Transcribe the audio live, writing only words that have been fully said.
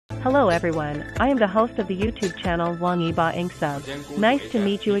Hello everyone, I am the host of the YouTube channel Wang YIBO ENGSUB. Nice to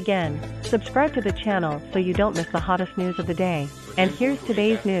meet you again. Subscribe to the channel so you don't miss the hottest news of the day. And here's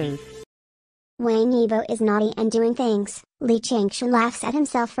today's news. Wang Yibo is naughty and doing things. Chengxuan laughs at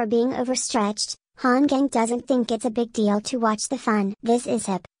himself for being overstretched. Geng doesn't think it's a big deal to watch the fun. This is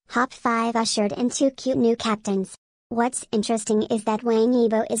hip hop 5 ushered in 2 cute new captains. What's interesting is that Wang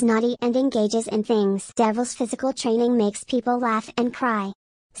Yibo is naughty and engages in things. Devil's physical training makes people laugh and cry.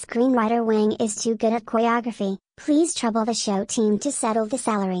 Screenwriter Wang is too good at choreography. Please trouble the show team to settle the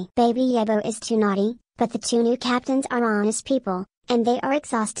salary. Baby Yebo is too naughty, but the 2 new captains are honest people, and they are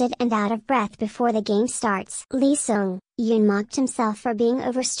exhausted and out of breath before the game starts. Seung-hyun mocked himself for being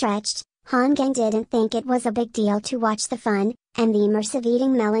overstretched. Geng didn't think it was a big deal to watch the fun, and the immersive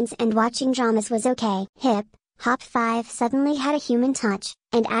eating melons and watching dramas was okay. Hip Hop 5 suddenly had a human touch,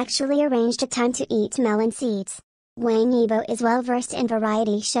 and actually arranged a time to eat melon seeds. Wang Yibo is well versed in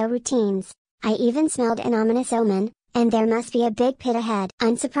variety show routines. I even smelled an ominous omen, and there must be a big pit ahead.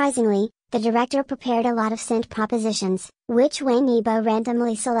 Unsurprisingly, the director prepared a lot of scent propositions, which Wang Yibo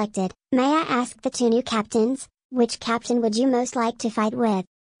randomly selected. May I ask the 2 new captains, which captain would you most like to fight with?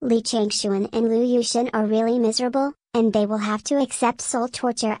 Chengxuan and Liu Yuxin are really miserable, and they will have to accept soul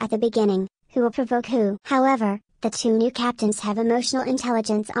torture at the beginning. Who will provoke who? However, the 2 new captains have emotional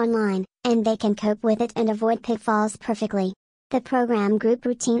intelligence online, and they can cope with it and avoid pitfalls perfectly. The program group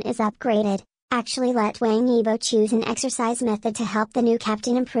routine is upgraded. Actually let Wang Yibo choose an exercise method to help the new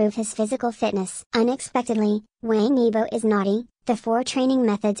captain improve his physical fitness. Unexpectedly, Wang Yibo is naughty. The 4 training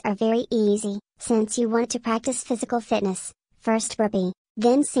methods are very easy, since you want to practice physical fitness. First burpee,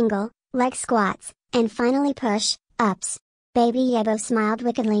 then single leg squats, and finally push-ups. Baby Yebo smiled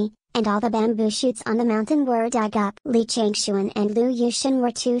wickedly, and all the bamboo shoots on the mountain were dug up. Chengxuan and Liu Yuxin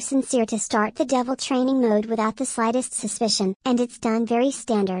were too sincere to start the devil training mode without the slightest suspicion, and it's done very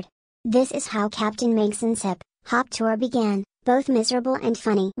standard. This is how Captain Mengxin's hip hop tour began, both miserable and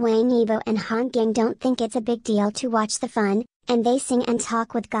funny. Wang Yibo and Geng don't think it's a big deal to watch the fun, and they sing and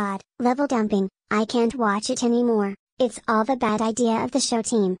talk with God. Level dumping, I can't watch it anymore, it's all the bad idea of the show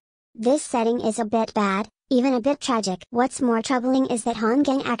team. This setting is a bit bad, even a bit tragic. What's more troubling is that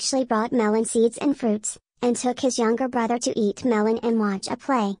Geng actually brought melon seeds and fruits, and took his younger brother to eat melon and watch a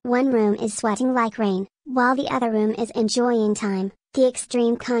play. One room is sweating like rain, while the other room is enjoying time. The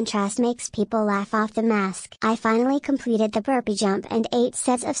extreme contrast makes people laugh off the mask. I finally completed the burpee jump and 8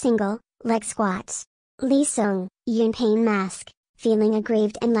 sets of single leg squats. Seung-hyun pain mask, feeling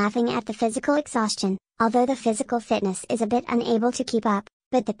aggrieved and laughing at the physical exhaustion, although the physical fitness is a bit unable to keep up,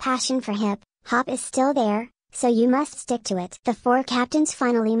 but the passion for hip hop is still there, so you must stick to it. The 4 captains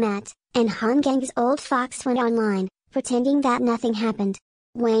finally met, and Geng's old fox went online, pretending that nothing happened.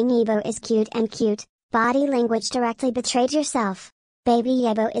 Wang Yibo is cute and cute, body language directly betrayed yourself. Baby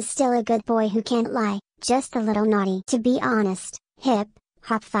Yebo is still a good boy who can't lie, just a little naughty. To be honest, hip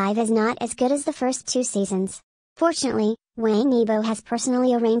hop 5 is not as good as the first 2 seasons. Fortunately, Wang Yibo has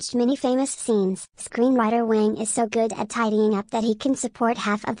personally arranged many famous scenes. Screenwriter Wang is so good at tidying up that he can support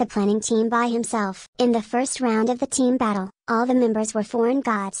half of the planning team by himself. In the first round of the team battle, all the members were foreign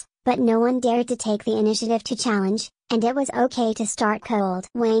gods, but no one dared to take the initiative to challenge, and it was okay to start cold.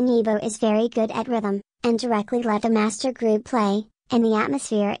 Wang Yibo is very good at rhythm, and directly let the master group play, and the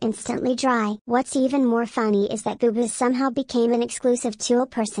atmosphere instantly dry. What's even more funny is that Booba somehow became an exclusive tool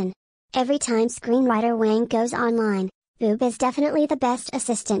person. Every time Screenwriter Wang goes online, Boob is definitely the best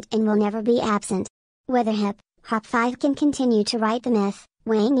assistant and will never be absent. Whether hip hop 5 can continue to write the myth,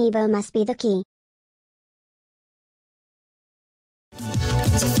 Wang Yibo must be the key.